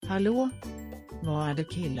Hallå? Vad är det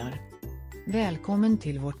killar? Välkommen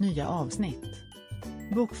till vårt nya avsnitt.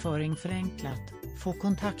 Bokföring förenklat, få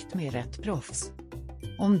kontakt med rätt proffs.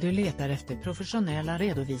 Om du letar efter professionella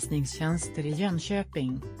redovisningstjänster i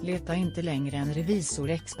Jönköping, leta inte längre än Revisor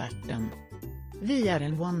Experten. Vi är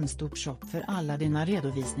en one-stop shop för alla dina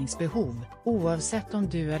redovisningsbehov, oavsett om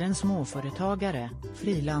du är en småföretagare,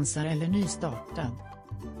 frilansare eller nystartad.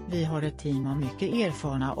 Vi har ett team av mycket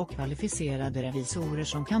erfarna och kvalificerade revisorer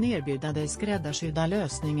som kan erbjuda dig skräddarsydda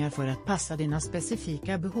lösningar för att passa dina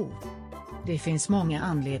specifika behov. Det finns många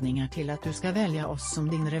anledningar till att du ska välja oss som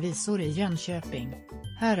din revisor i Jönköping.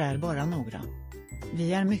 Här är bara några.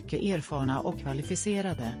 Vi är mycket erfarna och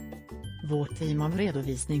kvalificerade. Vårt team av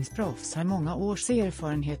redovisningsproffs har många års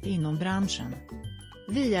erfarenhet inom branschen.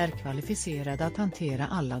 Vi är kvalificerade att hantera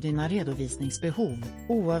alla dina redovisningsbehov,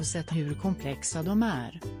 oavsett hur komplexa de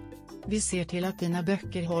är. Vi ser till att dina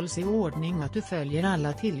böcker hålls i ordning och att du följer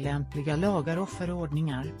alla tillämpliga lagar och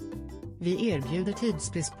förordningar. Vi erbjuder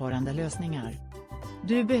tidsbesparande lösningar.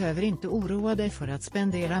 Du behöver inte oroa dig för att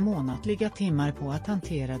spendera månatliga timmar på att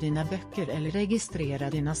hantera dina böcker eller registrera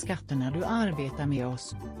dina skatter när du arbetar med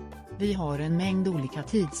oss. Vi har en mängd olika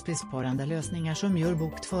tidsbesparande lösningar som gör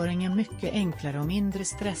bokföringen mycket enklare och mindre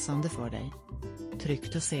stressande för dig.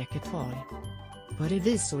 Tryggt och säkert val. På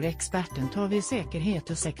Revisor Experten tar vi säkerhet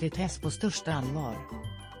och sekretess på största allvar.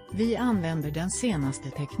 Vi använder den senaste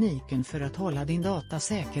tekniken för att hålla din data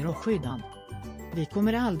säker och skyddad. Vi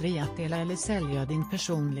kommer aldrig att dela eller sälja din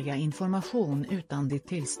personliga information utan ditt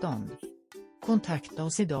tillstånd. Kontakta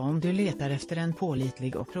oss idag om du letar efter en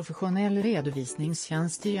pålitlig och professionell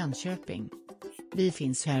redovisningstjänst i Jönköping. Vi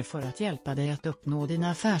finns här för att hjälpa dig att uppnå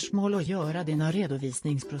dina affärsmål och göra dina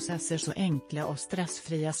redovisningsprocesser så enkla och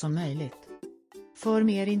stressfria som möjligt. För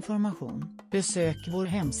mer information, besök vår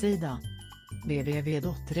hemsida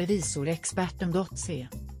www.revisorexperten.se.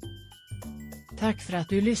 Tack för att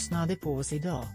du lyssnade på oss idag.